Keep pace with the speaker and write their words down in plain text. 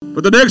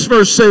But the next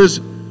verse says,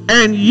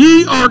 and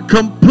ye are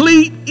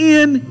complete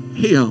in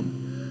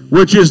him,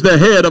 which is the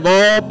head of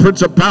all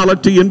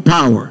principality and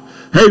power.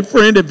 Hey,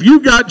 friend, if you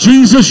got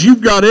Jesus,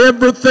 you've got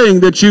everything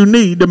that you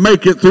need to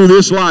make it through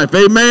this life.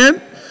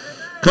 Amen?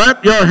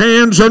 Clap your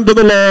hands unto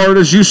the Lord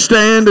as you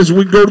stand as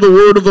we go to the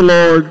word of the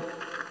Lord.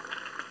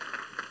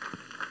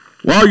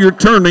 While you're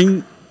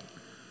turning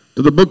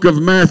to the book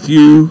of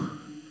Matthew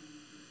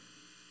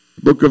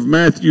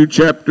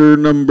chapter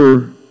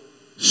number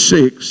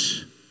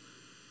 6,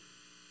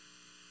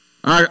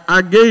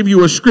 I gave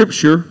you a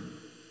scripture.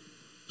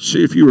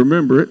 See if you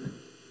remember it.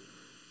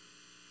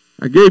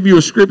 I gave you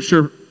a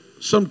scripture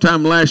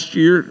sometime last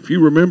year. If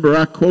you remember,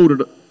 I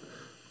quoted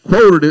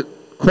it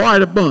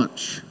quite a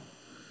bunch.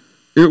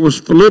 It was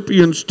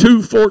Philippians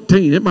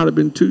 2:14. It might have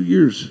been 2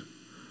 years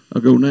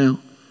ago now.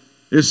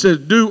 It says,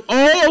 do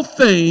all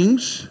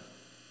things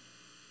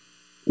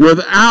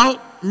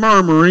without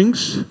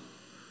murmurings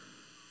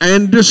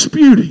and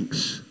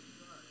disputings.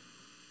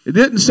 It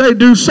didn't say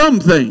do some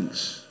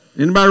things.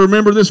 Anybody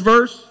remember this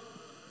verse?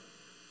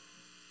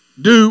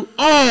 Do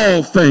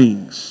all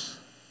things.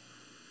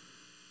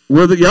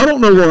 Y'all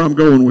don't know where I'm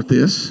going with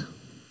this.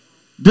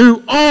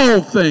 Do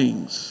all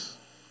things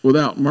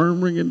without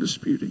murmuring and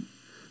disputing.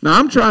 Now,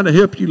 I'm trying to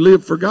help you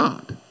live for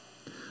God.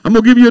 I'm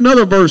going to give you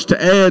another verse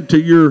to add to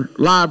your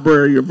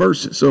library of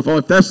verses. So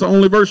if that's the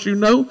only verse you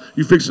know,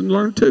 you're fixing to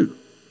learn two.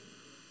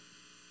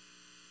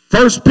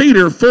 1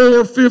 Peter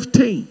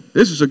 4:15.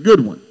 This is a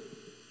good one.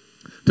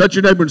 Touch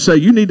your neighbor and say,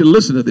 you need to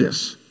listen to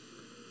this.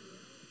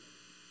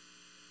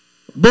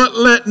 But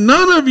let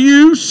none of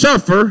you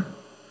suffer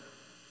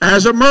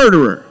as a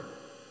murderer.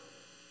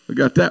 We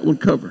got that one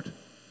covered.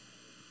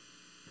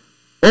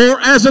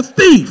 Or as a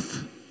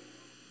thief.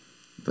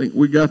 I think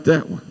we got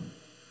that one.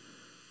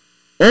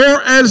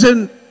 Or as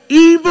an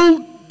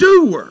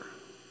evildoer.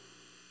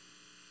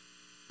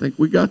 I think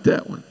we got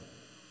that one.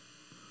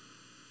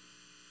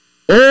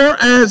 Or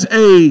as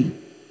a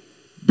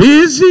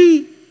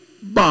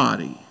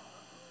busybody.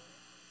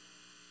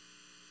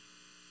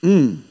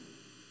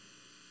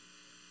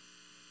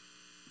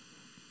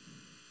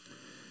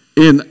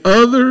 In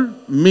other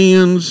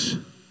men's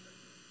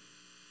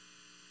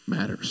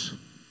matters.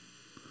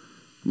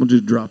 I'm going to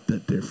just drop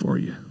that there for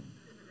you.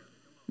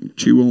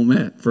 Chew on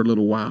that for a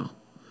little while.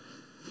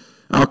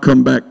 I'll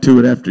come back to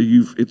it after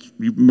you've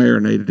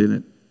marinated in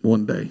it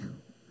one day.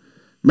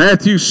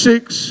 Matthew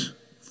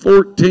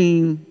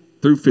 6:14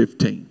 through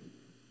 15.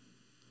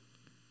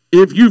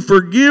 If you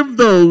forgive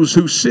those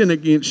who sin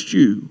against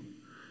you,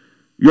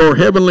 your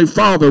heavenly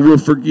Father will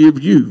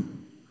forgive you.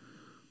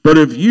 But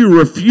if you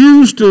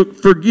refuse to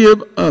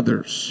forgive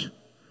others,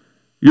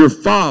 your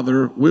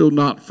Father will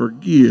not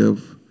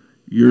forgive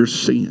your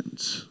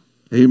sins.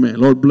 Amen.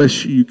 Lord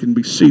bless you. You can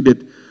be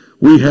seated.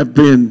 We have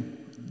been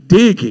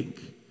digging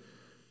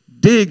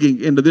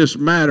into this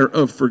matter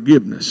of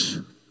forgiveness.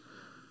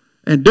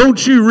 And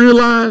don't you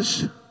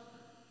realize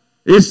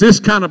it's this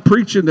kind of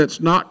preaching that's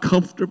not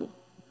comfortable?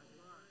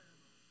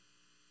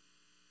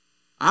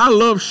 I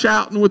love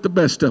shouting with the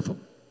best of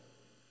them.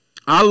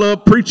 I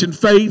love preaching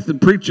faith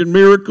and preaching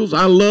miracles.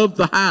 I love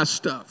the high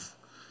stuff.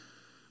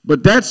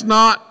 But that's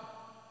not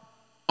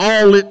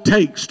all it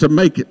takes to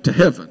make it to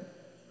heaven.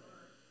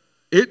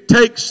 It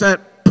takes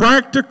that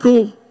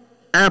practical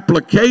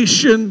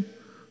application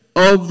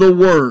of the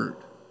Word.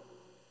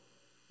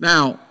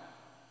 Now,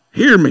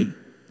 hear me.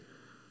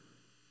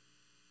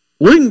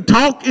 We can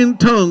talk in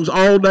tongues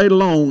all day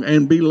long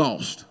and be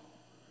lost.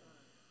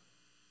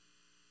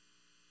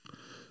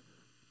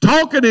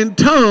 Talking in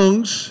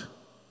tongues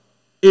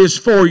is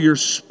for your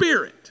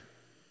spirit.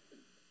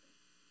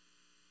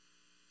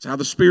 It's how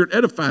the spirit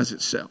edifies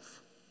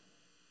itself.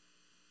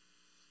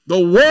 The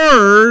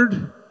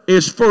Word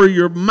is for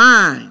your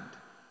mind.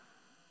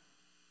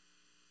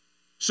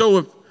 So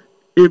if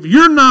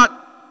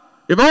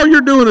all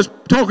you're doing is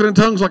talking in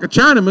tongues like a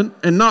Chinaman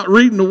and not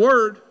reading the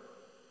Word,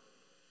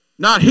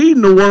 not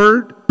heeding the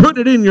Word,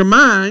 putting it in your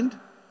mind,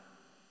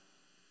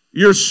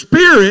 your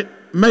spirit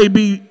may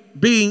be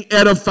being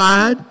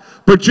edified,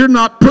 but you're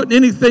not putting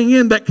anything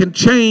in that can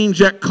change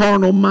that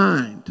carnal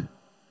mind.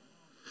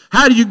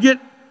 How do you get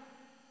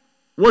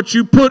what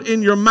you put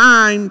in your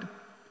mind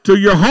to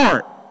your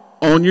heart?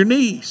 On your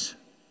knees.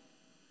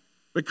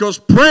 Because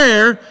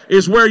prayer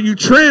is where you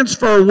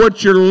transfer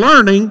what you're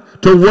learning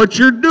to what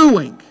you're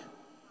doing.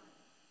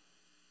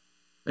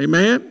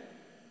 Amen?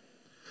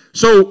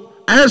 So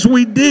as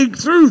we dig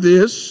through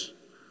this,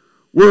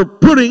 we're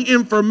putting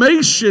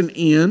information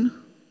in,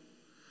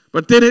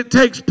 but then it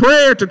takes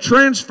prayer to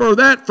transfer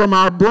that from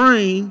our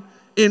brain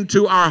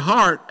into our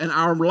heart and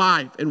our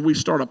life, and we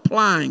start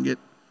applying it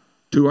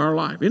to our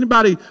life.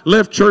 Anybody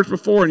left church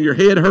before and your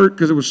head hurt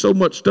because there was so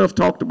much stuff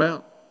talked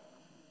about?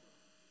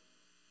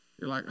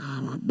 You're like,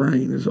 oh, my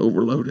brain is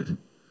overloaded.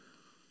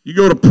 You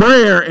go to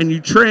prayer and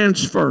you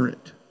transfer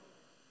it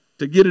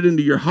to get it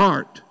into your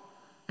heart,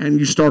 and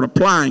you start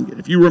applying it.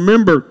 If you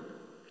remember,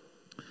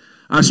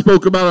 I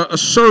spoke about a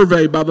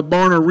survey by the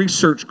Barna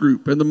Research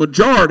Group, and the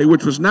majority,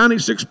 which was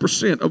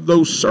 96% of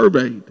those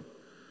surveyed,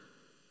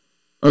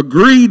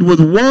 agreed with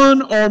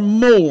one or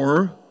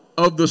more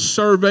of the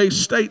survey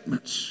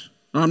statements.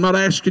 Now, I'm not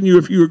asking you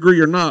if you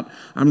agree or not.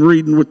 I'm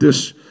reading what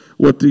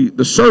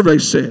the survey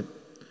said.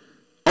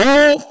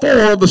 All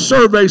four of the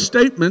survey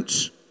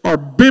statements are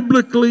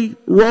biblically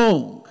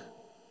wrong.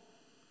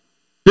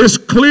 This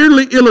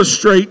clearly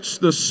illustrates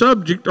the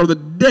subject or the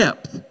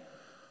depth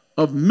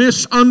of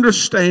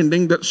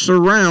misunderstanding that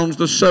surrounds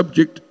the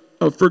subject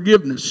of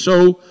forgiveness.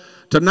 So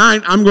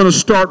tonight I'm going to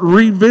start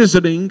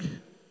revisiting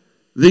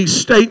these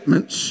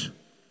statements.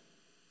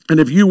 And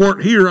if you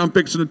weren't here, I'm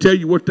fixing to tell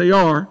you what they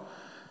are.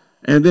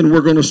 And then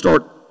we're going to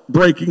start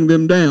breaking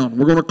them down.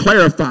 We're going to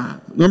clarify.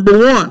 Number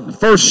one, the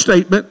first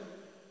statement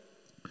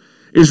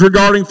is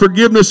regarding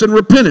forgiveness and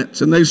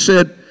repentance. And they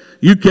said,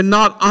 you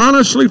cannot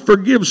honestly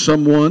forgive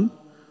someone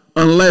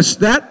unless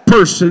that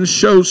person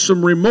shows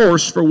some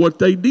remorse for what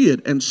they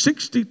did. And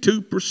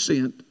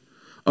 62%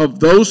 of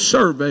those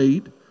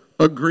surveyed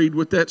agreed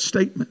with that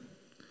statement.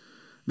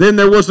 Then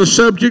there was the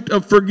subject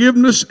of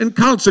forgiveness and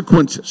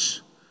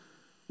consequences,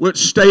 which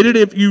stated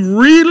if you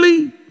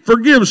really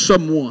forgive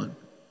someone,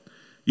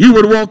 you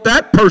would want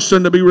that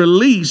person to be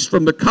released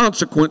from the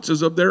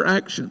consequences of their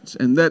actions.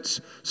 And that's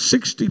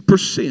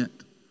 60%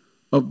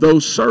 of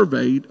those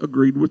surveyed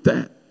agreed with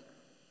that.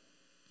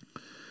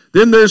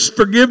 Then there's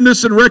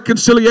forgiveness and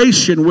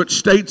reconciliation, which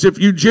states if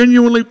you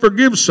genuinely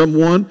forgive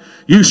someone,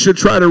 you should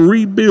try to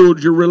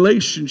rebuild your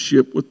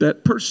relationship with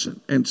that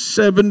person. And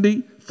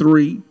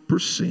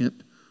 73%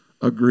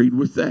 agreed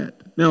with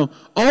that. Now,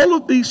 all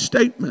of these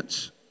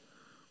statements,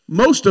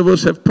 most of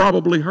us have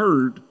probably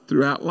heard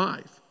throughout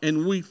life,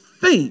 and we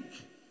think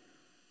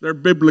they're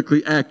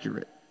biblically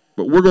accurate,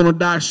 but we're going to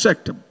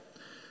dissect them.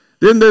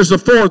 Then there's the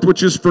fourth,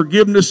 which is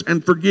forgiveness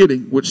and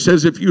forgetting, which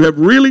says if you have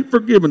really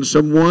forgiven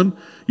someone,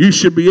 you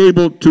should be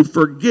able to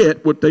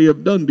forget what they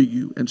have done to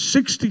you. And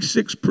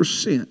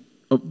 66%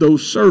 of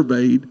those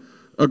surveyed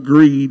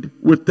agreed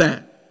with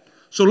that.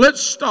 So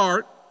let's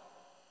start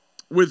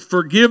with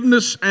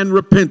forgiveness and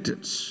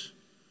repentance.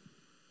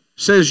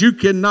 It says you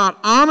cannot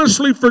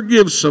honestly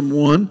forgive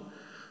someone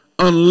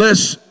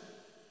unless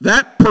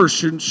that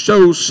person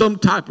shows some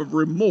type of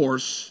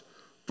remorse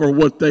for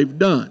what they've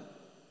done.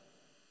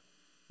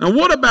 Now,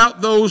 what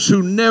about those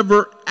who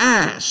never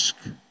ask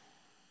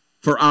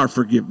for our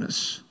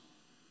forgiveness?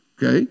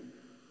 Okay?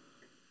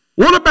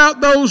 What about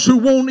those who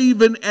won't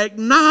even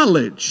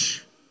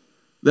acknowledge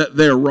that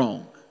they're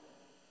wrong?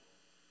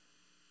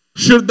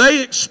 Should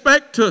they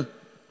expect to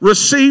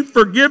receive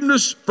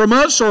forgiveness from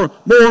us, or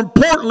more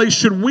importantly,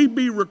 should we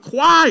be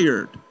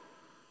required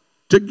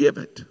to give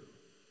it?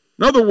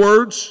 In other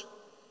words,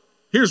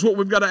 here's what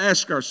we've got to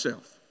ask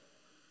ourselves.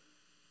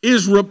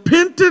 Is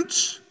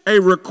repentance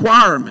a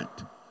requirement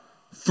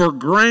for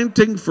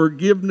granting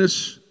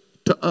forgiveness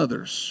to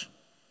others?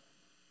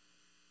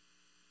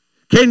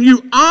 Can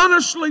you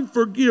honestly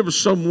forgive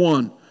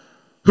someone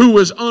who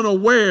is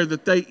unaware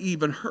that they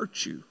even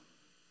hurt you?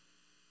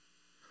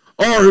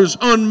 Or who's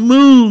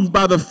unmoved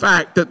by the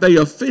fact that they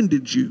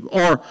offended you?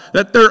 Or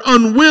that they're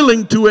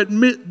unwilling to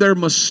admit their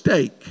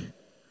mistake?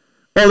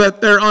 Or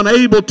that they're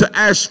unable to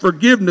ask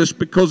forgiveness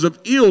because of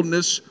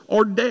illness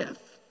or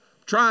death?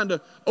 I'm trying to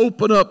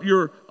open up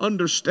your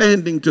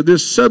understanding to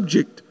this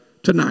subject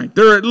tonight.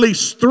 There are at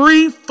least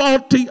 3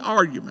 faulty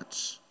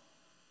arguments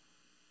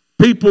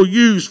people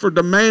use for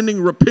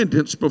demanding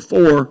repentance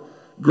before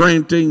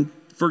granting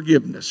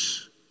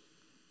forgiveness.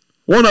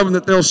 One of them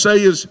that they'll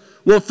say is,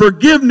 well,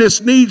 forgiveness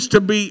needs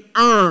to be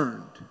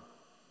earned.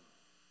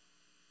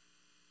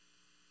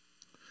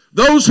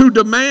 Those who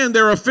demand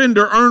their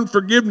offender earn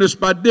forgiveness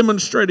by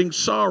demonstrating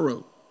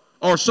sorrow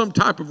or some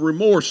type of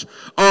remorse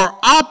are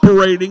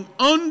operating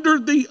under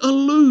the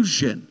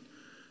illusion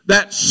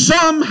that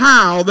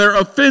somehow their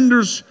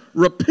offender's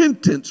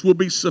repentance will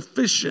be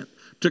sufficient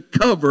to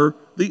cover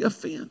the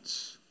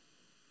offense.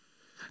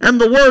 And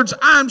the words,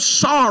 I'm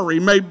sorry,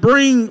 may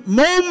bring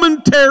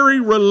momentary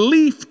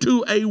relief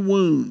to a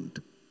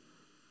wound,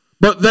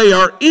 but they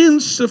are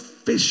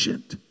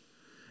insufficient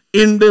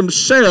in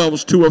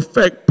themselves to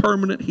effect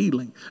permanent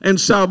healing. And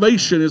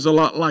salvation is a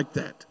lot like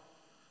that.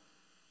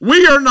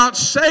 We are not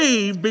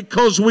saved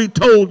because we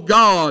told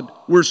God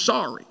we're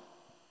sorry.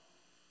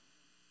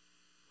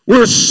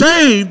 We're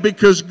saved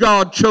because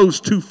God chose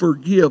to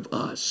forgive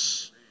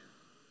us.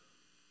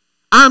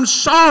 I'm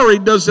sorry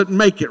doesn't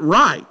make it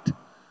right.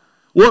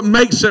 What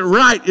makes it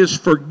right is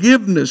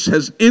forgiveness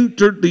has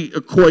entered the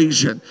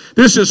equation.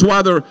 This is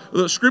why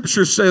the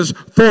scripture says,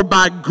 for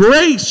by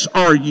grace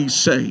are ye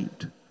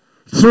saved,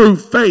 through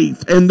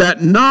faith, and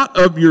that not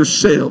of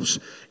yourselves.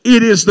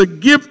 It is the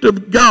gift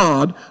of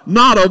God,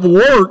 not of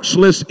works,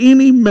 lest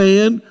any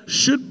man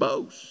should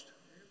boast.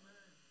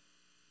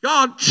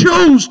 God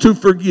chose to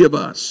forgive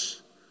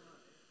us.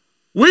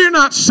 We're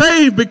not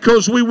saved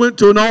because we went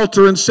to an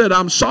altar and said,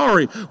 I'm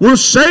sorry. We're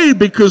saved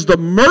because the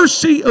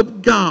mercy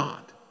of God,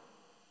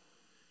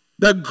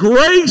 the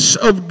grace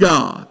of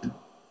God,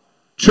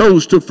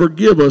 chose to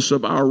forgive us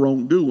of our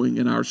wrongdoing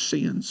and our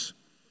sins.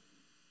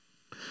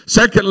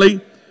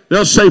 Secondly,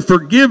 they'll say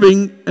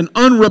forgiving an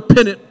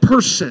unrepentant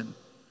person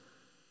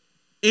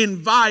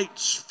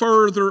invites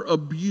further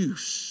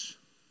abuse.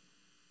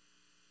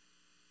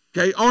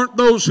 Okay, aren't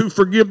those who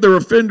forgive their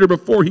offender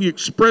before he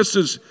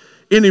expresses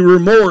any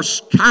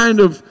remorse kind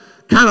of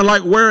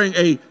like wearing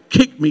a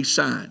kick me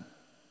sign?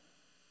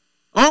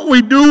 Aren't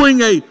we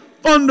doing a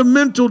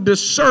fundamental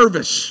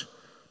disservice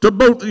to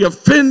both the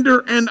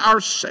offender and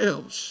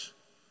ourselves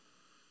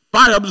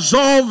by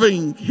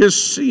absolving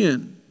his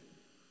sin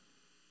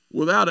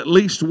without at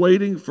least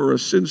waiting for a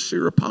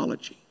sincere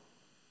apology?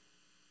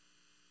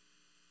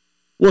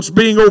 What's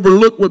being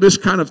overlooked with this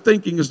kind of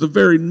thinking is the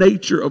very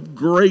nature of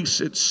grace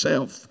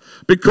itself,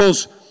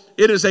 because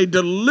it is a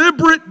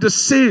deliberate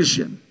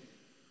decision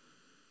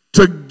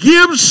to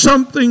give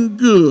something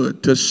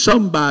good to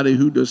somebody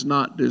who does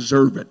not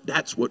deserve it.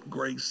 That's what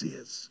grace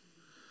is.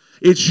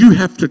 It's you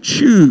have to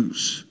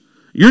choose.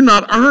 You're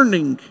not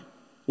earning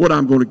what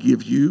I'm going to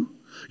give you.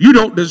 You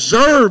don't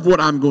deserve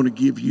what I'm going to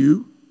give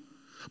you,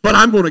 but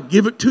I'm going to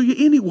give it to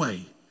you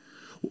anyway.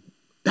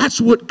 That's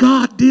what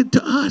God did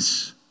to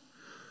us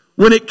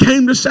when it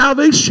came to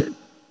salvation.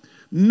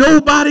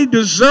 Nobody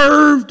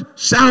deserved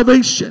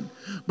salvation,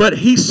 but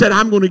he said,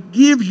 I'm going to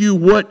give you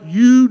what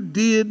you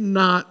did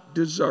not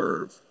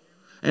deserve.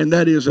 And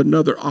that is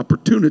another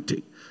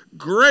opportunity.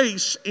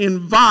 Grace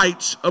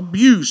invites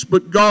abuse,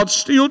 but God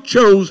still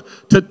chose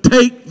to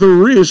take the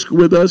risk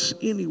with us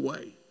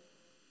anyway.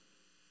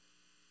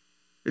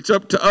 It's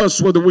up to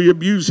us whether we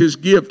abuse his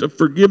gift of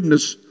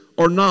forgiveness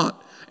or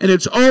not. And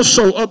it's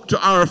also up to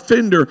our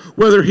offender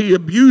whether he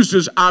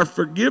abuses our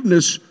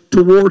forgiveness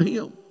toward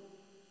him.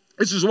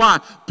 This is why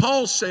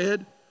Paul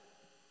said,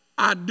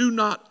 I do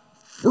not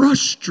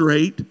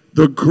frustrate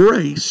the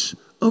grace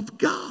of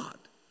God.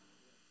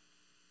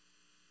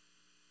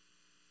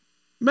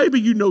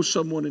 Maybe you know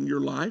someone in your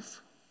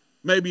life.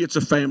 Maybe it's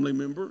a family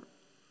member.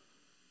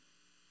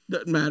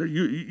 Doesn't matter.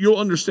 You'll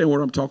understand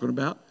what I'm talking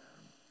about.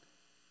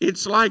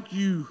 It's like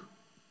you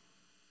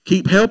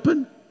keep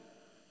helping,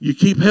 you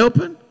keep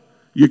helping,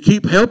 you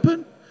keep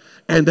helping,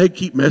 and they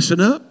keep messing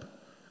up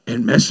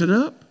and messing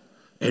up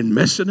and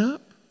messing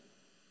up.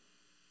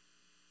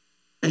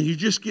 And you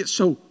just get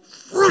so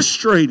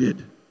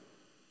frustrated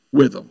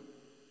with them.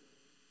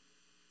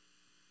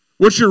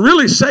 What you're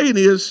really saying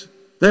is,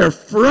 they're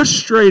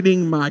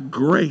frustrating my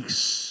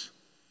grace.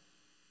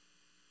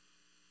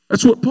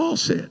 That's what Paul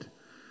said.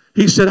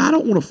 He said, I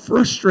don't want to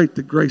frustrate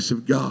the grace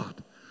of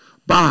God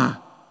by,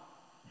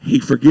 he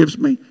forgives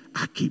me,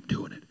 I keep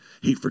doing it.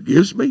 He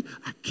forgives me,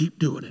 I keep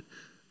doing it.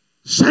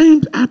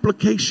 Same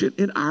application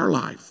in our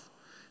life.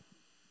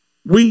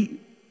 We're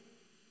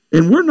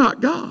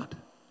not God.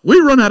 We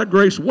run out of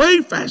grace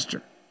way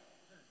faster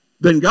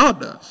than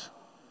God does.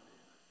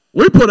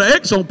 We put an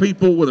X on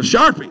people with a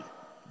Sharpie.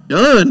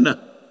 Done.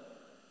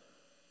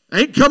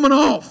 Ain't coming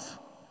off.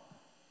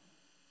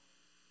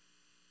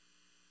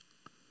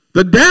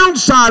 The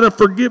downside of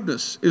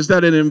forgiveness is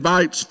that it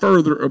invites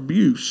further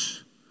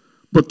abuse.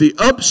 But the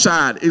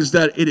upside is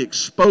that it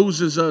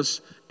exposes us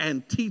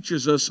and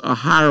teaches us a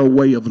higher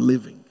way of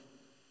living.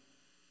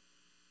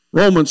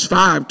 Romans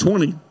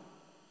 5:20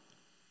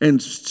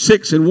 and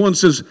 6 and 1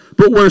 says,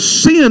 but where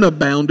sin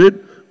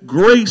abounded,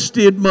 grace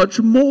did much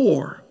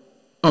more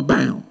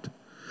abound.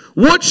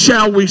 What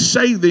shall we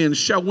say then?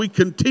 Shall we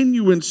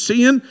continue in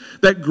sin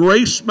that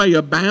grace may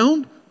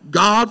abound?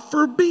 God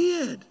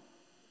forbid.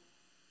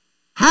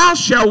 How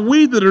shall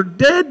we that are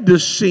dead to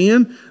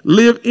sin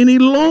live any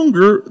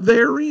longer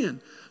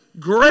therein?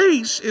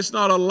 Grace is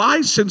not a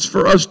license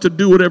for us to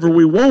do whatever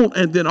we want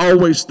and then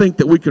always think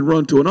that we can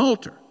run to an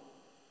altar.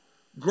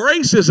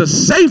 Grace is a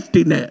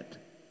safety net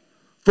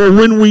for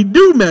when we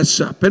do mess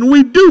up and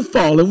we do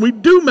fall and we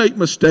do make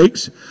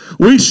mistakes.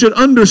 We should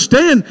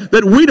understand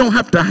that we don't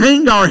have to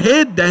hang our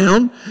head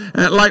down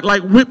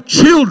like whipped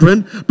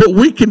children, but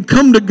we can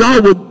come to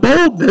God with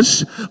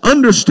boldness,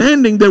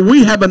 understanding that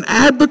we have an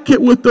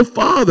advocate with the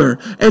Father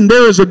and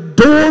there is a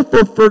door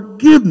for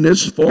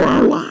forgiveness for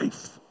our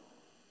life.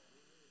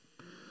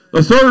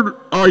 The third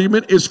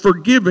argument is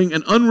forgiving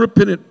an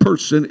unrepentant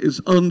person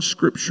is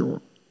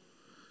unscriptural.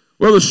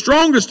 Well, the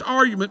strongest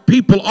argument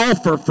people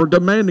offer for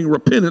demanding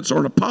repentance or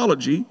an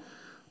apology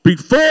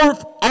before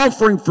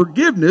offering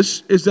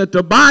forgiveness is that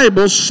the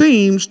Bible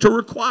seems to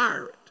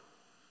require it.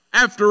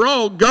 After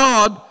all,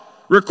 God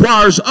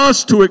requires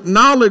us to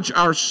acknowledge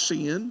our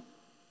sin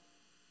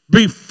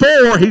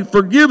before he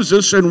forgives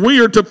us, and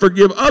we are to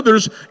forgive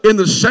others in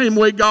the same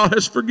way God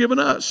has forgiven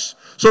us.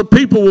 So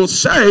people will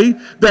say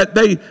that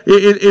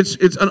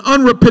it's an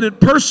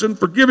unrepentant person,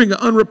 forgiving an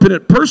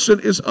unrepentant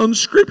person is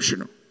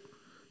unscriptural.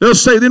 They'll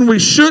say,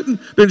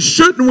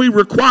 shouldn't we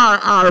require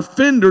our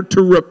offender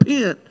to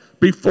repent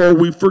before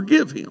we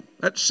forgive him?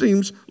 That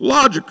seems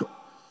logical.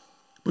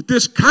 But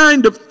this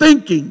kind of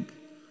thinking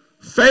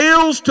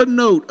fails to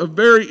note a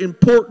very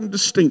important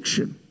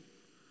distinction,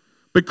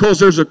 because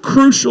there's a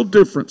crucial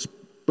difference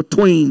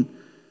between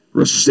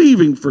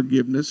receiving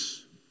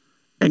forgiveness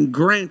and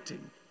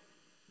granting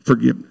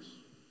forgiveness.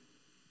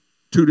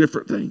 Two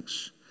different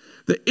things.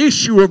 The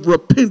issue of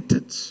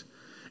repentance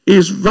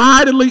is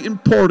vitally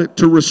important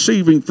to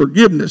receiving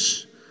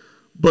forgiveness,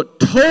 but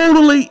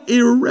totally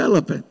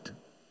irrelevant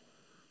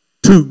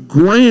to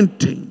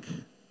granting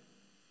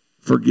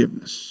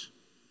forgiveness.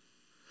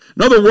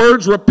 In other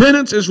words,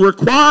 repentance is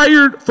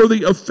required for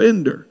the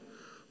offender,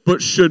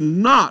 but should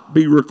not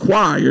be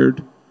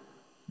required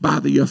by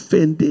the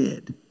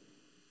offended.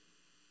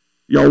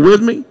 Y'all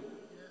with me?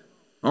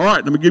 All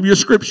right, let me give you a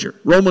scripture.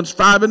 Romans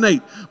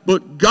 5:8.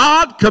 But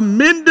God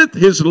commendeth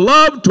his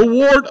love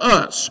toward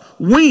us.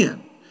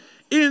 When?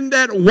 In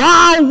that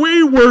while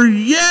we were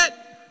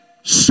yet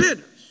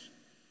sinners,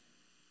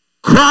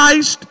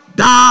 Christ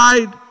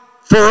died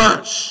for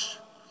us.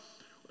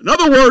 In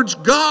other words,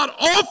 God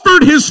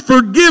offered his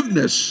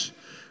forgiveness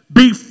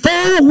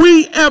before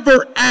we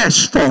ever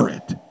asked for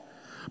it,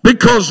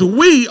 because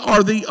we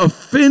are the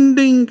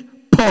offending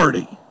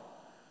party.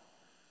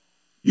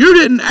 You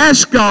didn't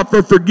ask God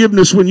for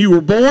forgiveness when you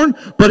were born,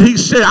 but he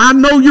said, I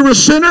know you're a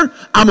sinner.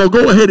 I'm going to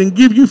go ahead and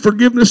give you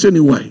forgiveness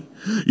anyway.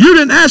 You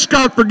didn't ask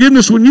God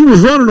forgiveness when you was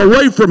running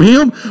away from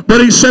him,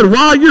 but he said,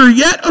 while you're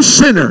yet a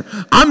sinner,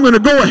 I'm going to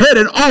go ahead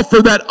and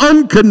offer that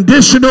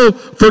unconditional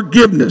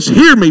forgiveness.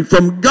 Hear me,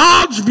 from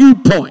God's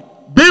viewpoint,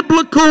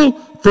 biblical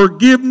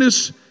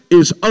forgiveness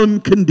is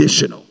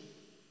unconditional.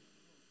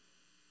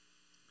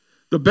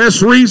 The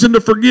best reason to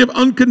forgive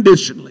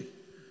unconditionally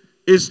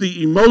is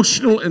the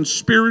emotional and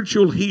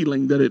spiritual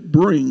healing that it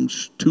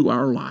brings to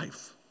our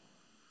life.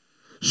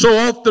 So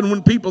often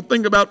when people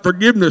think about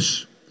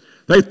forgiveness,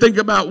 they think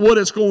about what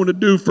it's going to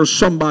do for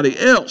somebody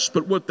else.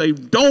 But what they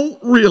don't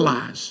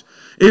realize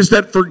is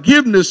that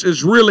forgiveness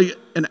is really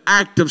an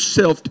act of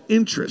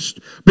self-interest,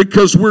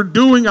 because we're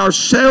doing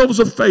ourselves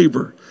a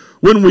favor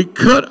when we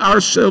cut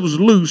ourselves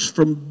loose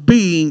from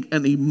being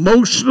an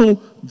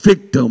emotional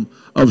victim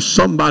of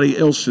somebody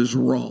else's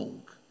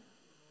wrong.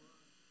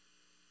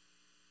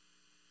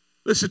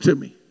 Listen to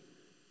me.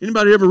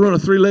 Anybody ever run a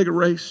three-legged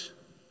race?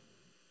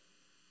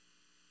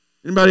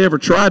 Anybody ever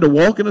tried to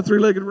walk in a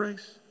three-legged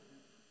race?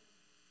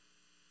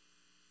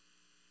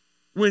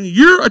 When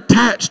you're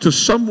attached to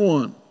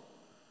someone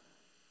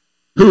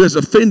who has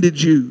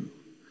offended you,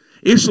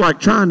 it's like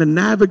trying to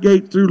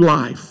navigate through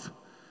life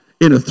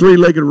in a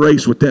three-legged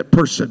race with that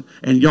person,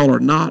 and y'all are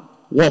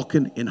not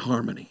walking in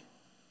harmony.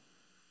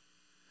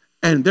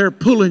 And they're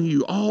pulling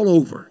you all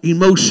over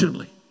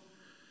emotionally.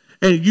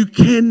 And you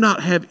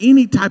cannot have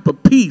any type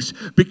of peace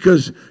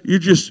because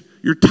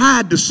you're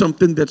tied to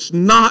something that's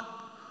not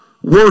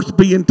worth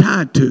being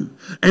tied to.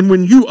 And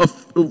when you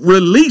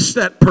release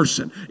that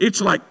person,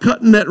 it's like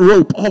cutting that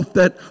rope off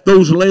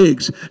those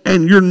legs,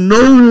 and you're no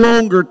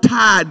longer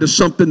tied to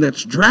something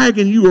that's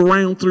dragging you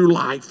around through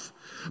life,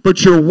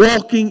 but you're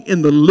walking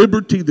in the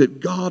liberty that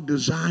God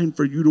designed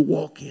for you to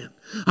walk in.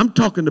 I'm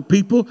talking to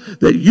people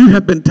that you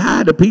have been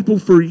tied to people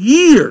for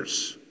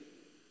years.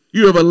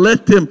 You have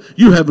let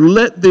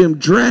them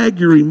drag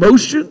your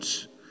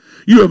emotions.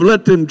 You have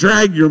let them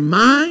drag your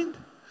mind.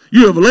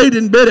 You have laid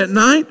in bed at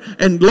night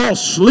and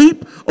lost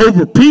sleep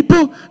over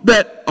people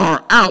that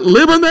are out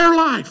living their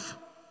life.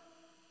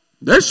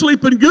 They're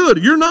sleeping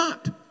good. You're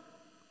not.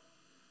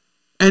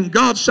 And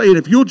God's saying,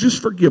 if you'll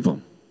just forgive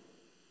them,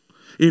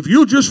 if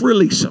you'll just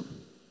release them,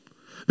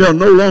 they'll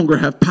no longer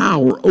have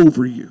power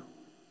over you.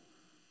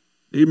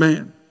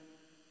 Amen.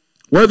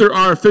 Whether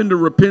our offender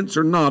repents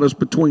or not is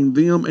between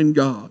them and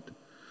God.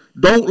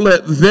 Don't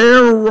let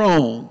their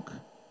wrong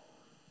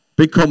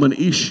become an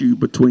issue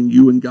between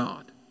you and God.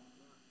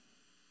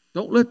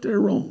 Don't let their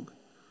wrong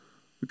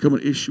become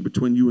an issue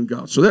between you and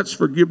God. So that's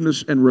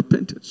forgiveness and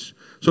repentance.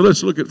 So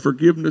let's look at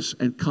forgiveness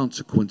and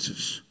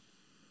consequences.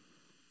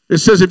 It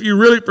says if you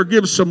really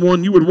forgive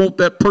someone, you would want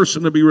that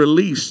person to be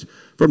released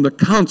from the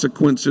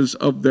consequences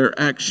of their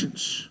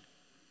actions.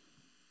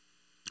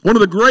 One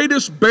of the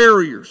greatest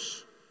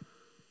barriers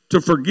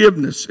to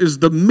forgiveness is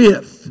the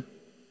myth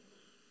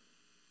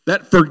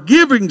that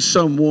forgiving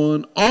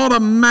someone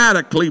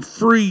automatically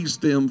frees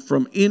them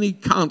from any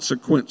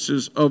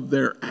consequences of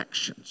their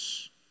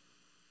actions.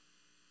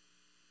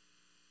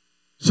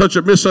 Such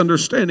a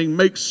misunderstanding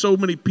makes so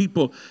many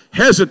people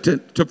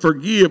hesitant to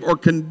forgive or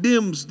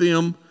condemns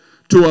them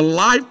to a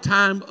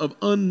lifetime of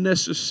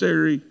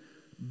unnecessary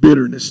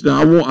bitterness.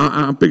 Now,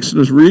 I'm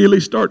fixing to really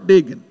start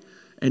digging,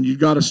 and you've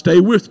got to stay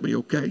with me,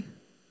 okay?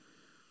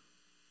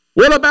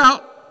 What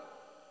about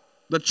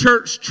the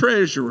church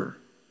treasurer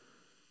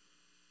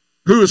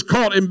who is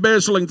caught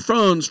embezzling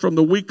funds from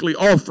the weekly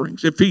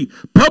offerings? If he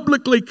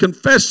publicly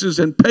confesses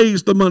and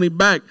pays the money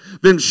back,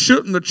 then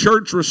shouldn't the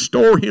church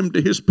restore him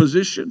to his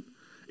position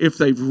if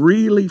they've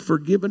really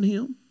forgiven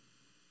him?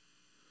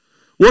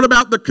 What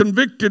about the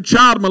convicted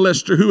child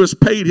molester who has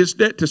paid his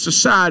debt to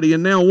society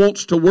and now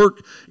wants to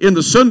work in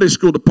the Sunday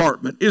school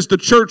department? Is the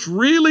church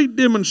really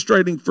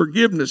demonstrating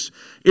forgiveness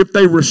if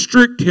they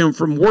restrict him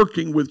from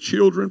working with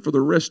children for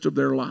the rest of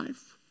their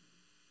life?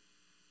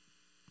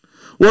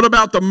 What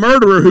about the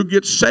murderer who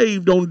gets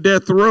saved on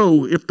death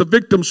row? If the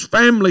victim's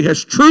family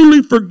has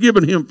truly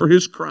forgiven him for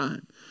his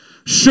crime,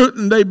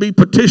 shouldn't they be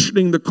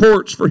petitioning the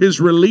courts for his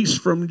release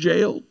from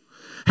jail?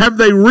 Have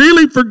they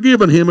really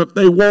forgiven him if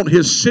they want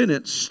his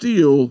sentence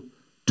still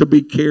to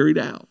be carried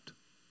out?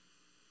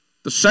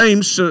 The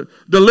same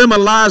dilemma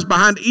lies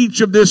behind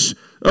each of this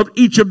of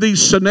each of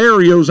these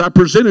scenarios I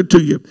presented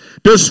to you,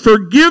 does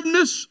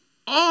forgiveness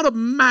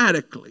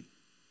automatically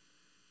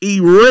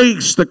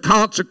erase the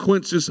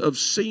consequences of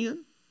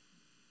sin?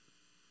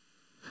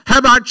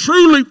 Have I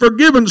truly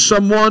forgiven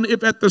someone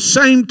if at the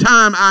same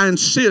time I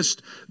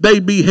insist they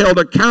be held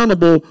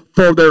accountable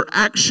for their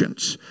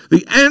actions?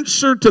 The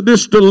answer to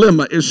this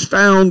dilemma is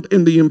found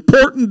in the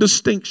important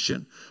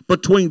distinction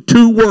between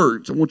two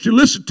words. I want you to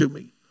listen to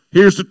me.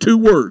 Here's the two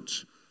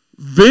words: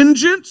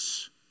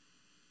 vengeance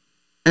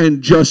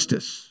and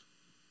justice.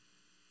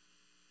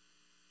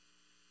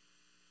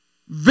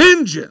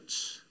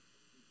 Vengeance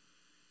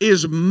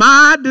is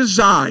my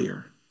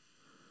desire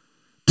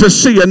to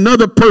see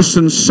another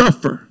person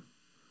suffer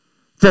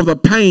for the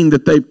pain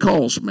that they've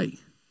caused me.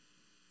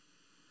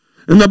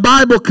 And the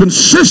Bible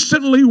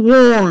consistently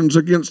warns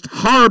against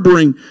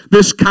harboring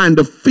this kind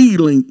of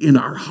feeling in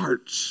our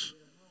hearts.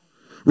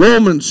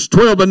 Romans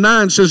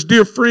 12:9 says,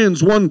 dear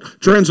friends, one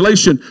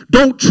translation,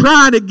 don't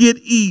try to get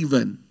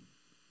even.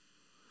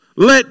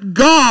 Let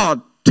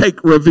God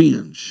take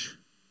revenge.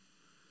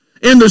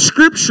 In the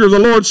scripture, the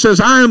Lord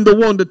says, I am the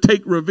one to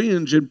take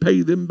revenge and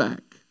pay them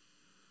back.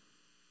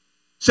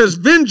 Says,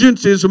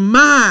 vengeance is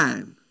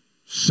mine,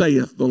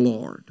 saith the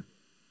Lord.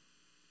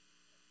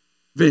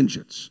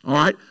 Vengeance. All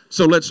right,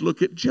 so let's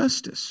look at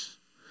justice.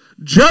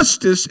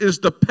 Justice is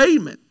the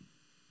payment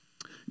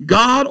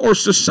God or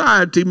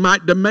society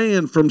might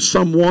demand from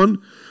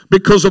someone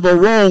because of a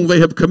wrong they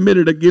have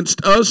committed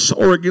against us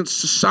or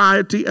against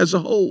society as a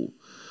whole.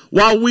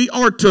 While we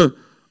are to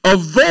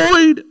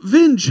avoid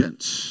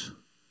vengeance,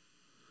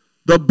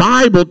 the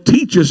Bible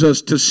teaches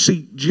us to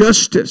seek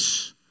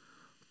justice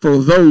for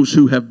those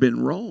who have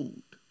been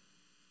wronged.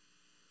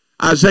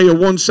 Isaiah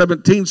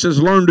 1:17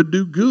 says, learn to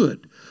do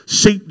good,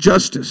 seek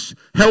justice,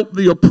 help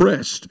the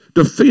oppressed,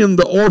 defend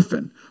the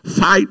orphan,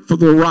 fight for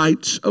the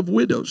rights of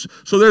widows.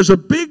 So there's a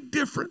big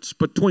difference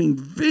between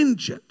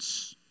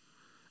vengeance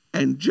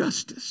and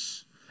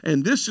justice.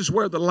 And this is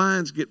where the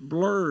lines get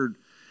blurred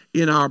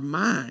in our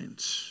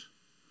minds.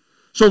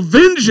 So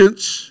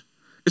vengeance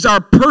is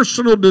our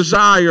personal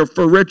desire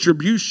for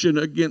retribution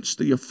against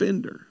the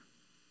offender.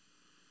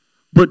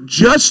 But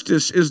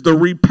justice is the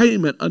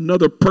repayment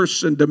another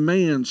person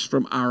demands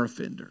from our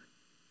offender.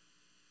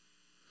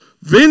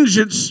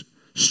 Vengeance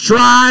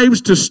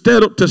strives to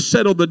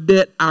settle the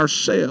debt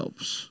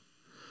ourselves.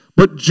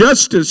 But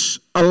justice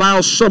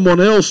allows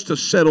someone else to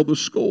settle the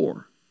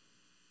score.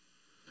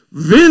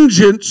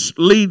 Vengeance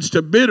leads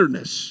to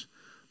bitterness,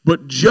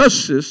 but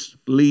justice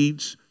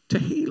leads to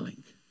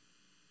healing.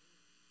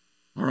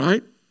 All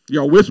right?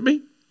 Y'all with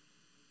me?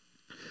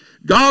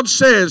 God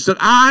says that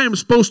I am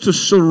supposed to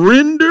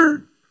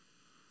surrender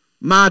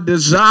my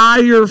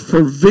desire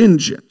for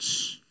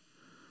vengeance,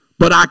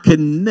 but I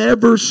can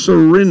never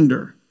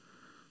surrender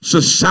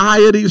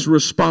society's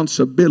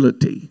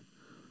responsibility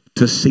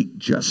to seek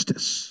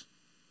justice.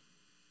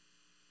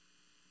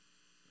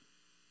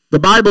 The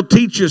Bible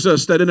teaches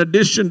us that in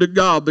addition to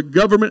God, the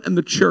government and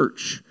the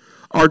church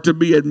are to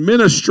be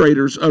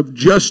administrators of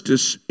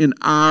justice in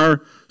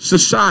our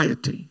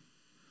society.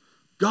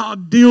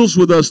 God deals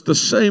with us the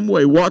same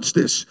way. Watch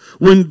this.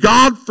 When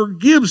God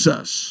forgives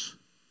us,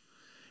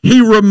 He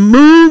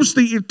removes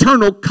the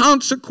eternal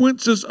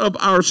consequences of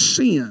our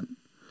sin,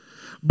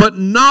 but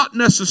not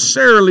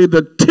necessarily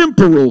the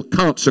temporal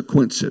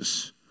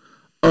consequences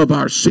of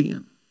our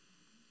sin.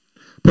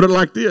 Put it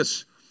like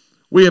this.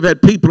 We have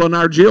had people in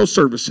our jail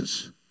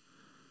services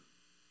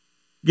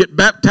get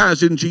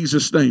baptized in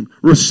Jesus' name,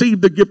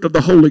 receive the gift of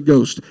the Holy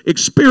Ghost,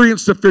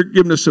 experience the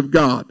forgiveness of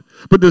God.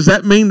 But does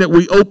that mean that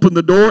we open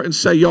the door and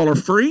say, y'all are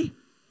free?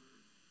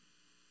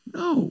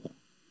 No.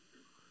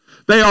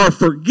 They are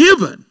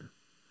forgiven,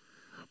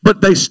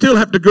 but they still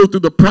have to go through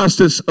the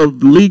process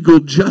of legal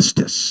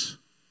justice,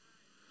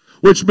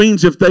 which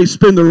means if they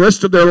spend the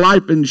rest of their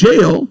life in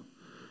jail,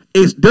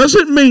 it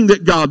doesn't mean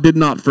that God did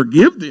not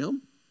forgive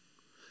them.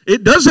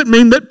 It doesn't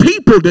mean that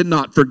people did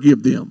not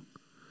forgive them.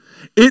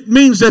 It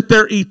means that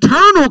their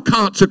eternal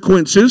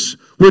consequences,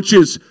 which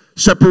is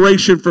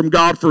separation from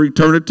God for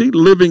eternity,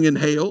 living in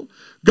hell,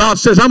 God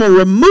says, I'm going to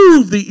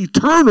remove the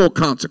eternal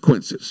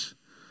consequences.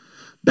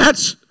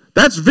 That's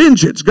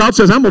vengeance. God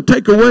says, I'm going to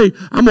take away,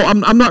 I'm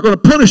not going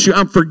to punish you.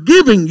 I'm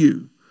forgiving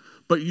you.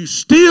 But you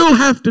still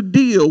have to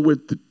deal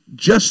with the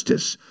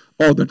justice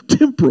or the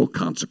temporal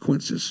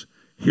consequences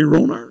here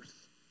on earth.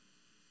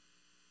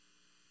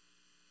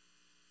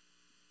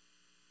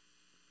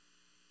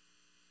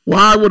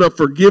 Why would a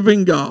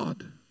forgiving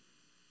God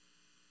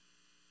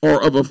or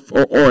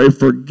a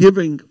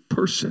forgiving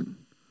person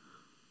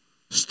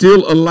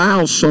still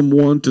allow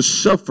someone to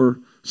suffer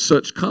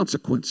such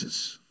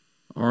consequences?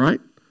 All right?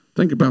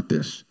 Think about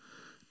this.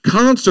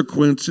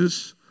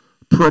 Consequences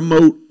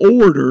promote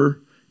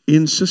order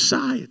in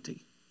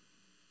society.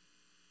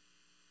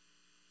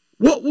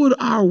 What would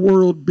our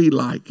world be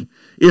like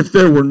if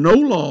there were no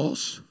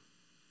laws,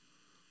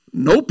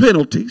 no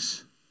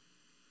penalties,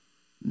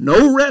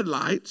 no red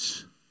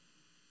lights,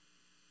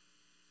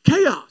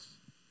 chaos?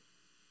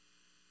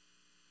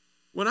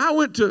 When I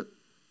went to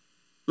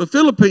the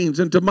Philippines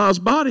and to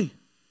Masbate,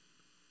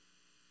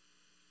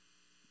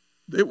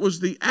 It was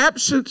the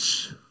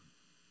absence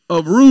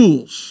of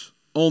rules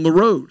on the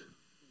road.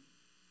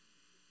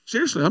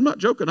 Seriously, I'm not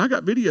joking. I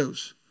got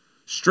videos.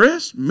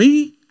 Stress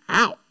me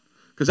out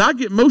because I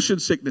get motion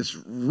sickness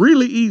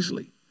really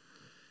easily.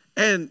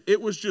 And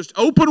it was just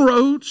open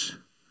roads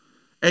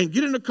and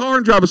get in the car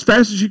and drive as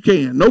fast as you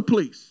can. No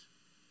police.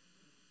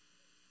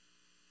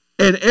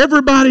 And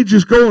everybody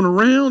just going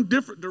around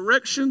different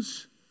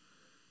directions.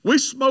 We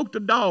smoked a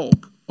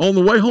dog on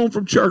the way home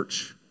from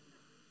church.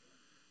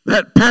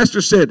 That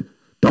pastor said,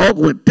 dog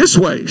went this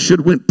way, should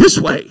have went this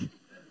way.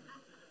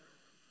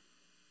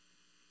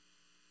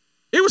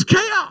 It was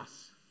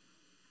chaos.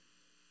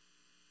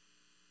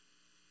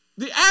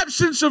 The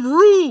absence of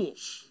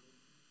rules.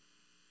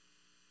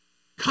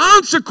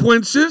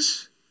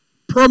 Consequences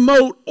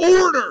promote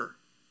order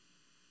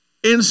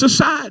in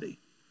society.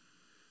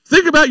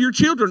 Think about your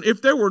children.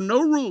 If there were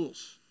no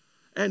rules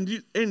and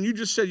you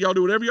just said, y'all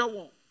do whatever y'all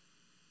want.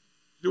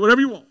 Do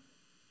whatever you want.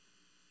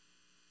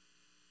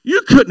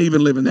 You couldn't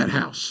even live in that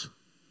house.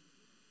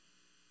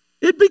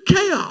 It'd be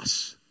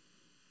chaos.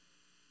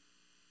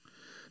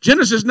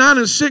 Genesis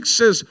 9:6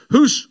 says,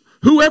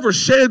 whoever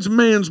sheds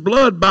man's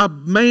blood, by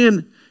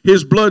man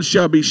his blood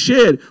shall be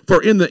shed,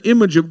 for in the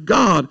image of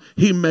God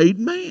he made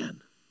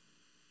man.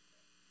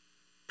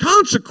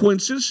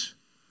 Consequences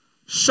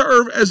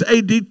serve as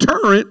a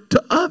deterrent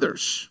to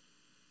others.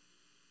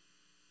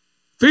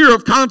 Fear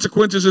of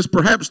consequences is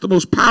perhaps the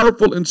most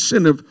powerful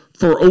incentive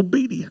for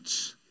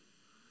obedience.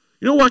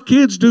 You know why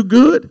kids do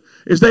good?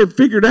 Is they've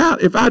figured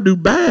out if I do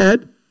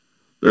bad,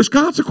 there's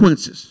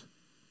consequences.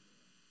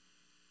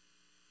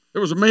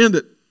 There was a man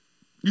that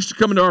used to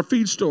come into our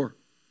feed store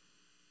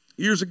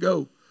years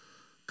ago,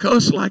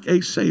 cuss like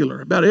a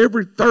sailor. About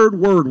every third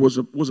word was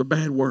a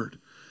bad word.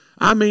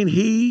 I mean,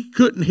 he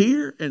couldn't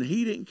hear and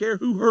he didn't care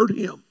who heard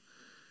him.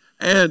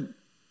 And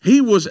he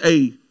was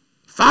a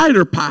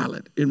fighter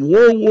pilot in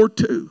World War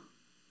II.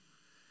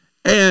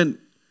 And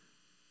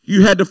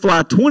you had to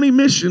fly 20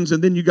 missions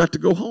and then you got to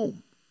go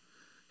home.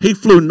 He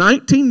flew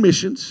 19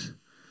 missions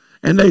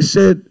and they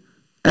said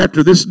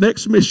after this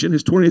next mission,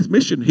 his 20th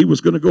mission, he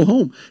was going to go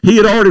home. He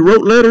had already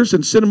wrote letters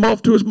and sent them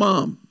off to his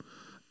mom.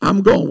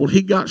 I'm gone. Well,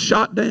 he got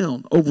shot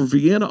down over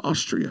Vienna,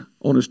 Austria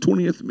on his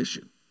 20th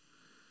mission.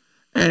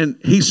 And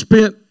he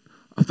spent,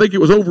 I think it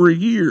was over a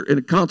year in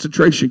a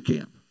concentration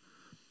camp.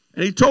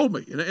 And he told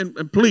me,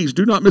 and please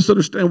do not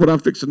misunderstand what I'm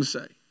fixing to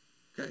say.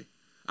 Okay,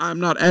 I'm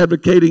not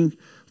advocating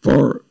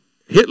for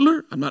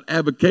Hitler. I'm not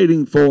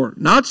advocating for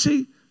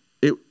Nazi.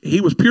 He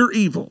was pure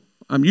evil.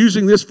 I'm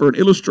using this for an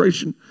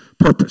illustration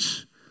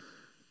purpose.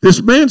 This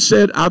man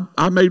said,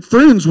 I made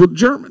friends with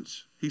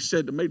Germans. He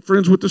said, I made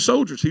friends with the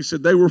soldiers. He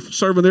said, they were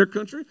serving their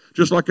country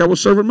just like I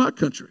was serving my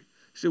country.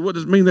 He said, what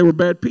does it mean they were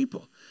bad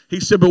people? He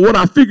said, but what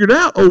I figured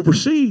out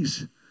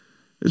overseas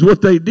is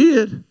what they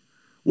did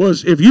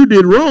was if you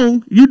did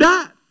wrong, you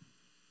died.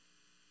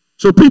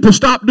 So people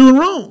stopped doing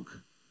wrong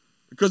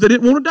because they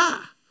didn't want to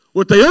die.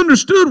 What they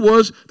understood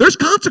was there's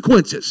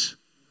consequences.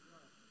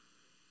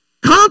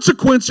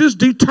 Consequences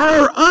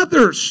deter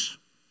others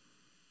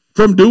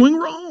from doing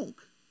wrong.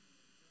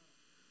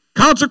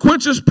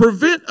 Consequences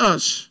prevent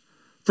us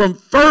from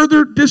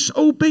further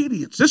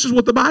disobedience. This is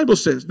what the Bible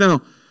says.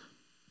 Now,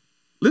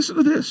 listen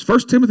to this.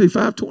 1 Timothy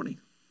 5:20.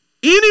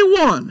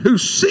 Anyone who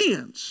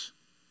sins,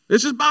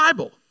 this is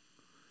Bible,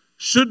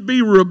 should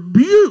be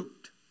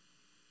rebuked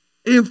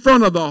in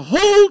front of the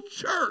whole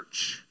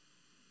church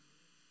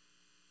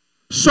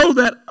so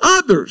that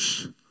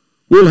others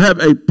will have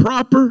a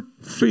proper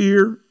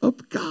fear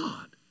of God.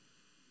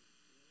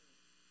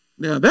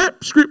 Now,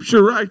 that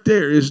scripture right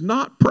there is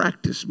not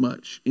practiced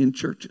much in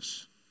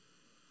churches.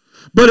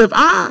 But if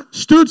I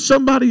stood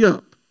somebody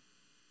up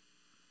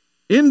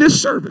in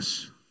this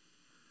service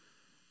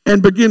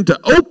and begin to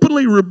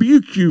openly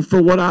rebuke you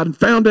for what I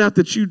found out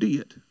that you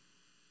did,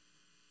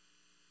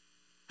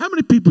 how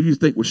many people you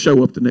think would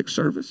show up the next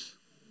service?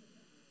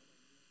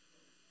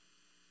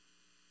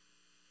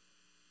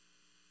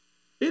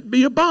 It'd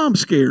be a bomb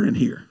scare in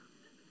here.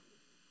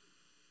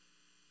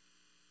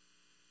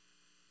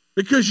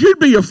 Because you'd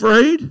be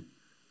afraid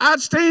I'd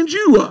stand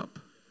you up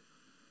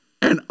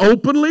and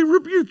openly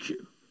rebuke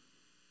you.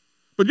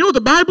 But you know what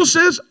the Bible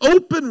says?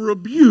 Open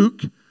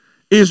rebuke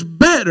is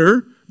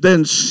better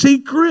than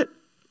secret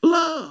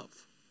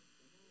love.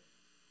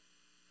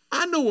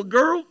 I know a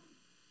girl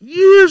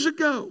years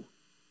ago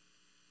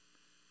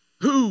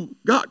who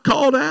got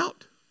called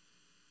out,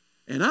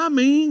 and I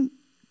mean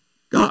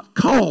got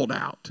called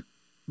out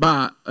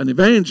by an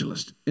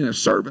evangelist in a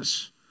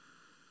service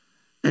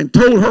and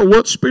told her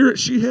what spirit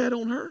she had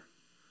on her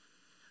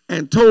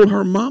and told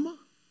her mama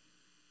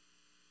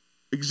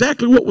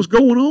exactly what was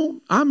going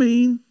on. I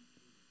mean,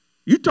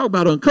 you talk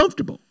about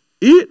uncomfortable.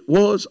 It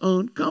was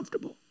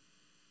uncomfortable.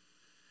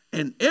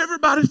 And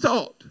everybody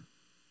thought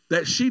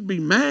that she'd be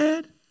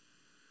mad.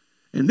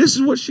 And this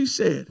is what she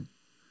said.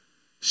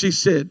 She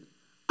said,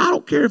 I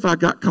don't care if I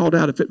got called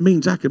out if it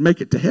means I can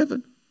make it to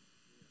heaven.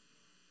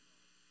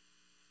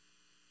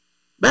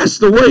 That's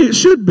the way it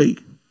should be.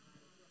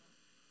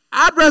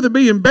 I'd rather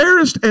be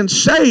embarrassed and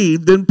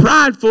saved than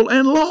prideful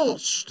and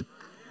lost.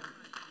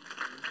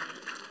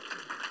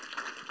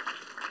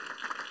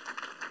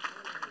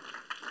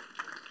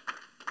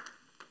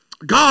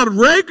 God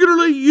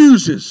regularly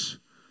uses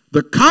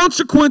the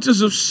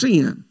consequences of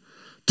sin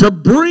to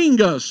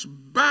bring us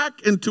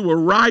back into a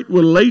right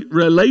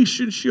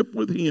relationship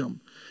with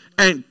Him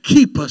and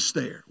keep us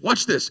there.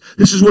 Watch this.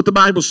 This is what the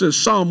Bible says,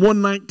 Psalm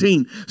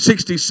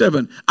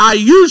 119:67. I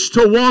used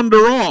to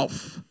wander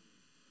off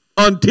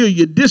until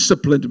you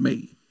disciplined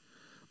me,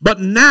 but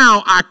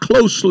now I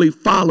closely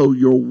follow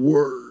your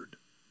word.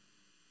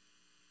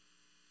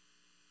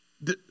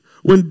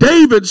 When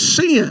David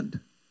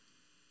sinned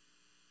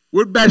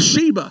with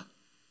Bathsheba,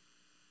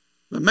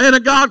 the man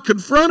of God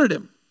confronted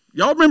him.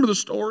 Y'all remember the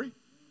story?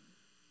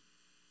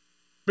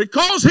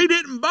 Because he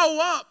didn't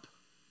bow up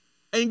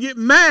and get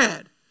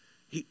mad,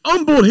 he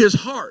humbled his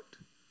heart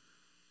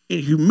in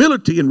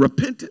humility and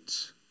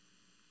repentance.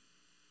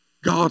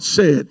 God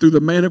said through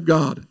the man of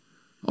God,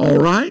 all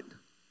right,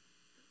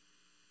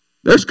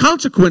 there's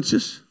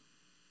consequences.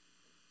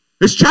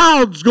 This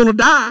child's going to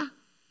die.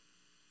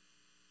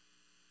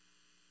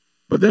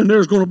 But then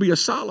there's going to be a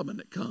Solomon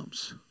that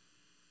comes.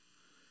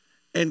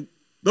 And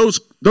those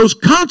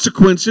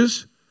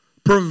consequences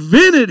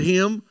prevented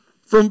him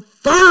from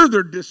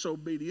further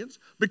disobedience,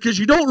 because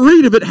you don't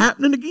read of it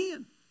happening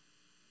again.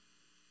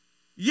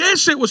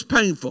 Yes, it was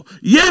painful.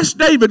 Yes,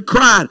 David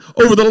cried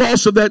over the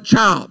loss of that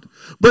child.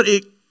 But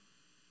it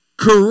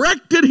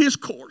corrected his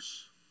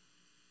course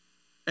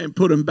and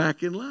put him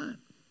back in line.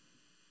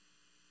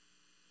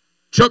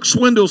 Chuck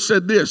Swindoll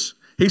said this.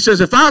 He says,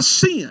 if I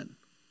sin,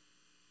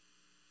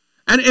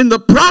 and in the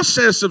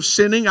process of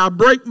sinning, I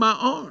break my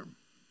arm,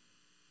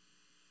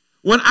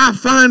 when I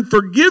find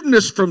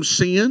forgiveness from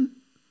sin,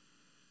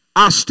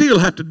 I still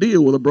have to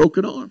deal with a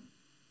broken arm.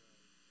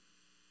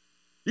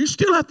 You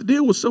still have to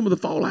deal with some of the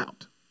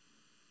fallout.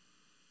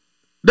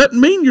 Doesn't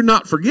mean you're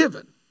not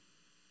forgiven.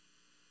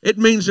 It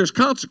means there's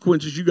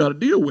consequences you got to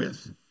deal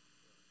with.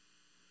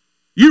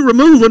 You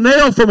remove a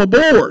nail from a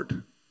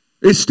board,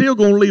 it's still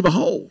going to leave a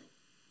hole.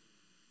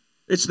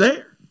 It's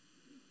there.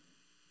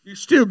 You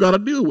still got to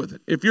deal with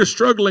it. If you're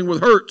struggling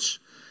with hurts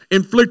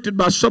inflicted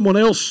by someone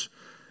else,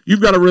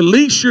 you've got to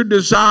release your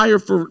desire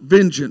for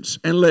vengeance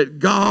and let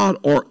God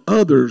or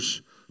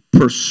others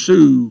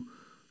pursue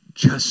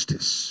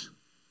justice.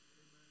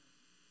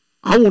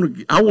 I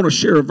want to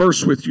share a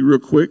verse with you real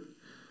quick.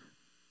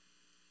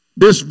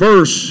 This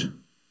verse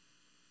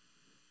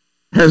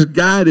has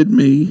guided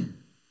me.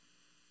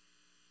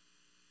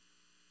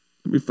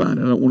 Let me find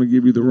it. I don't want to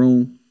give you the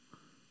wrong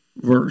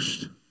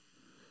verse.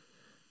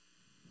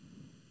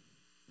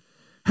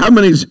 How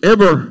many's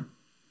ever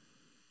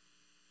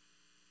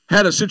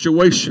had a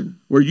situation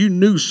where you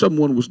knew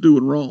someone was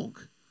doing wrong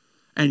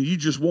and you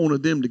just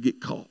wanted them to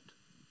get caught?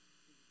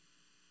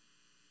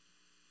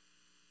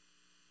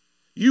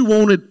 You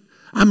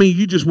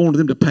just wanted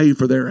them to pay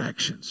for their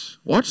actions.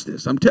 Watch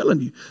this. I'm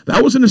telling you,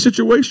 that was in a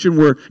situation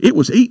where it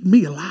was eating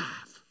me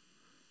alive.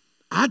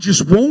 I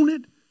just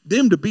wanted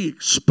them to be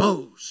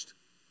exposed.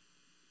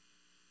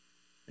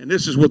 And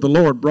this is what the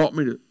Lord brought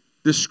me to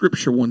this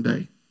scripture one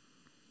day.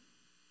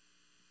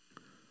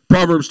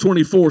 Proverbs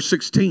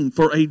 24:16,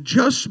 for a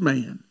just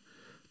man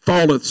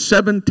falleth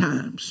 7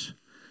 times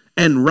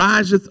and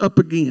riseth up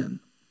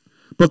again,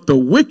 but the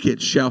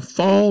wicked shall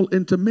fall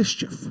into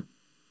mischief.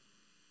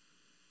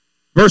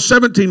 Verse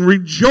 17,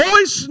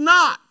 rejoice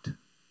not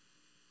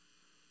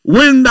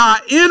when thy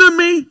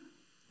enemy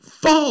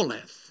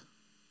falleth.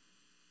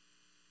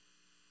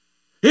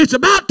 It's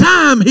about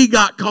time he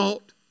got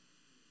caught.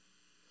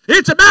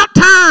 It's about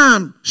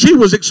time she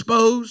was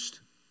exposed.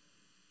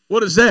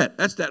 What is that?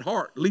 That's that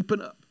heart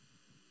leaping up.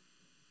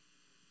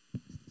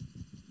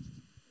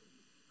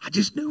 I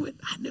just knew it.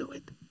 I knew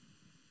it.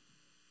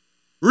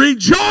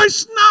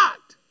 Rejoice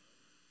not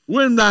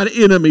when thine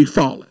enemy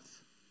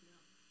falleth,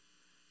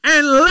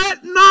 and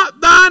let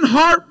not thine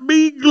heart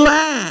be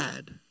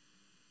glad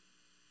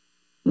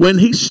when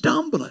he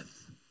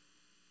stumbleth.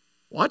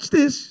 Watch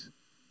this.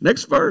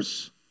 Next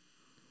verse.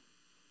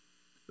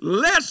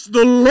 Lest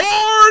the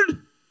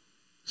Lord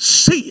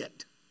see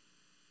it,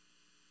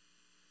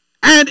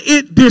 and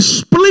it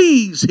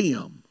displease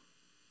him.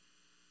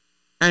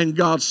 And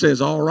God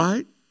says, all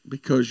right,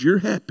 because you're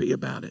happy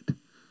about it,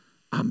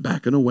 I'm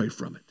backing away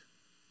from it.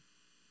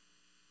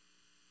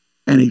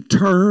 And he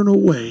turned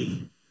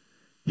away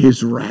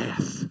his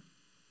wrath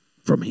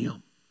from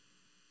him.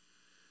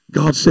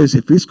 God says,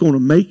 if it's going to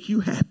make you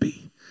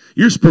happy,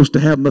 you're supposed to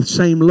have the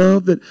same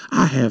love that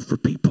I have for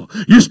people.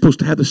 You're supposed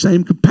to have the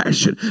same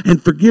compassion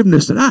and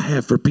forgiveness that I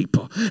have for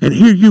people. And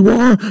here you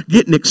are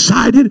getting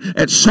excited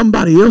at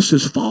somebody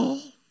else's fall,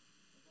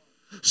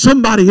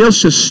 somebody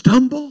else's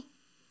stumble,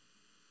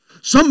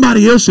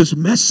 somebody else's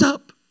mess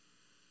up.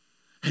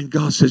 And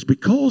God says,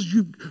 because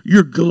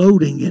you're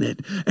gloating in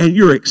it and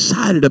you're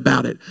excited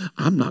about it,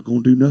 I'm not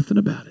going to do nothing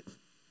about it.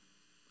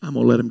 I'm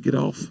going to let him get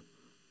off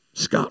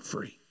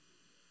scot-free.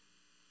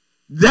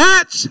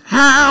 That's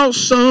how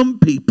some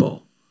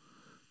people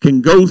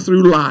can go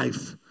through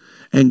life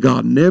and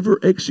God never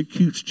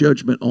executes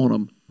judgment on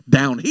them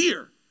down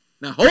here.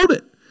 Now hold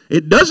it.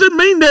 It doesn't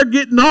mean they're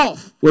getting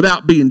off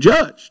without being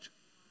judged.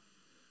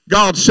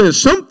 God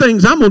says some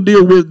things I'm going to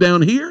deal with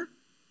down here,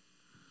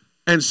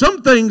 And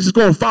some things is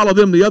going to follow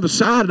them the other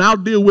side, and I'll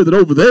deal with it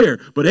over there.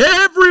 But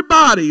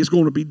everybody is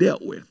going to be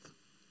dealt with.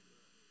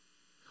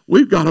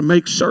 We've got to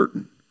make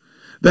certain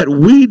that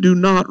we do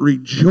not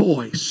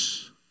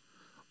rejoice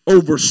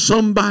over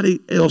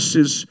somebody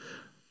else's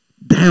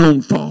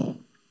downfall.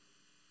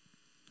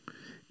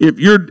 If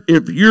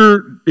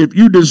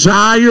you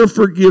desire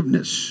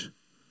forgiveness,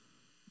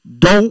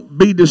 don't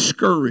be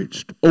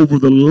discouraged over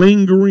the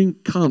lingering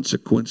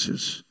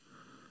consequences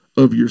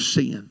of your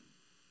sin.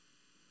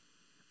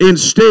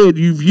 Instead,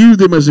 you view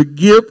them as a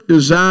gift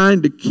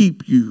designed to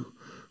keep you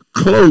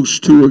close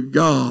to a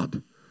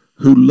God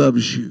who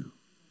loves you.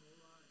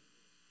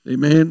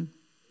 Amen?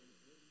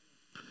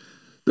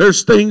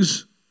 There's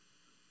things,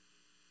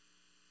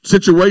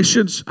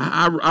 situations,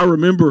 I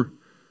remember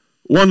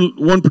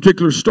one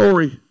particular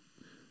story.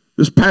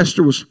 This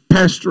pastor was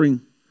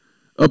pastoring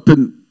up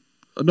in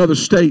another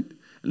state,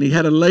 and he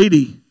had a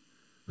lady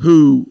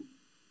who,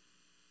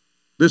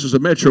 this was a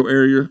metro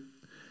area,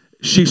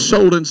 she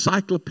sold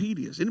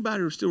encyclopedias.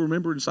 Anybody still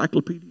remember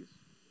encyclopedias?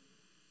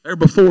 They're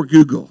before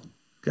Google,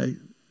 okay?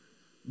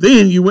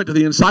 Then you went to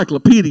the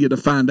encyclopedia to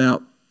find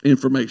out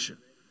information.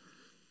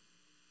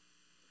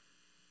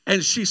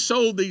 And she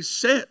sold these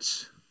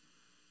sets.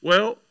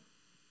 Well,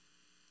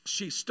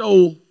 she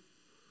stole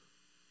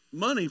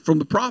money from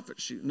the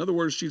prophet. In other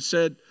words, she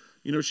said,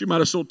 she might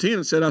have sold 10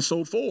 and said, I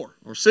sold 4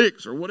 or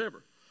 6 or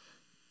whatever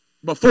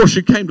before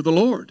she came to the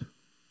Lord.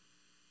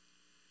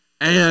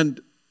 And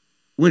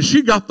when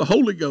she got the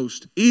Holy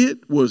Ghost,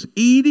 it was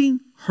eating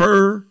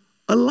her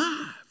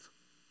alive.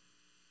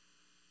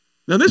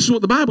 Now, this is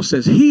what the Bible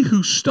says. He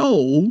who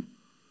stole,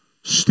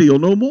 steal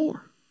no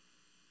more.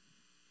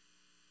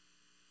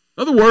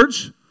 In other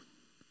words,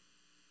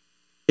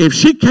 if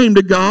she came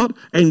to God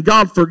and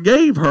God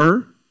forgave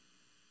her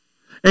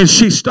and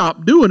she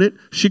stopped doing it,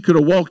 she could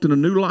have walked in a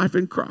new life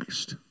in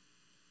Christ.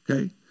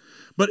 Okay?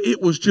 But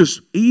it was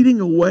just eating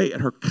away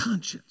at her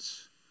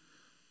conscience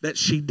that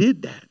she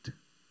did that.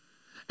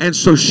 And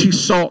so she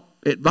sought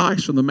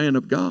advice from the man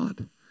of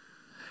God.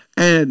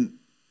 And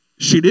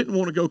she didn't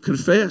want to go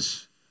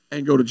confess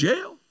and go to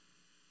jail.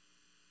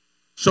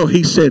 So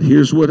he said,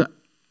 here's what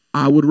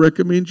I would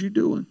recommend you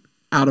doing.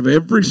 Out of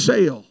every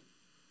sale,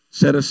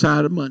 set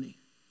aside money.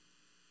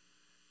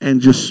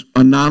 And just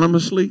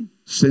anonymously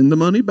send the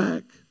money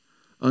back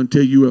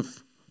until you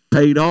have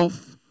paid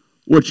off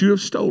what you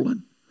have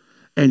stolen.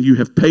 And you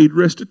have paid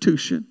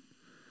restitution.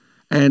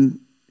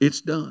 And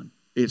it's done.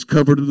 It's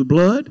covered in the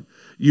blood.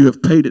 You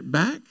have paid it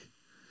back.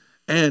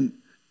 And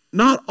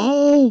not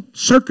all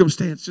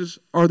circumstances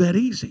are that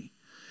easy.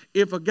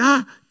 If a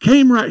guy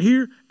came right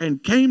here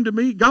and came to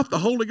me, got the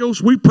Holy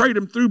Ghost, we prayed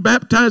him through,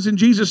 baptized in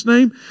Jesus'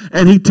 name,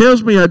 and he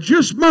tells me I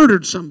just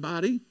murdered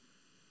somebody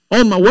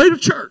on my way to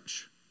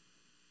church,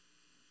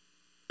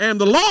 and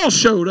the law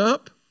showed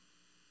up,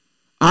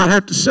 I'd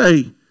have to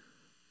say,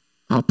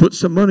 I'll put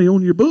some money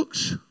on your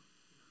books.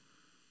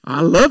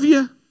 I love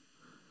you.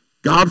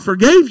 God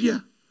forgave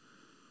you.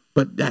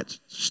 But that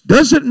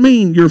doesn't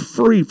mean you're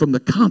free from the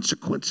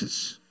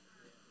consequences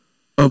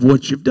of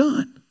what you've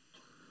done.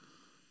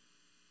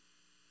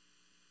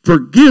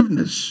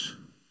 Forgiveness,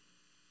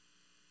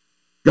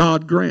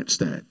 God grants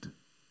that.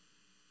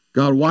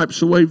 God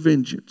wipes away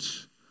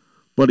vengeance,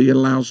 but he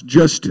allows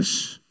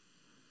justice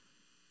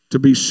to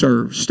be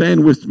served.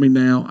 Stand with me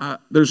now.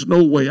 There's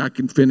no way I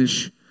can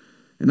finish.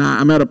 And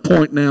I'm at a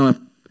point now, if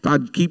I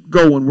keep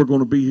going, we're going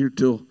to be here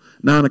till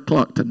 9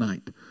 o'clock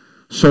tonight.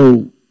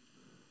 So,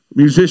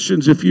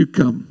 musicians, if you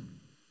come.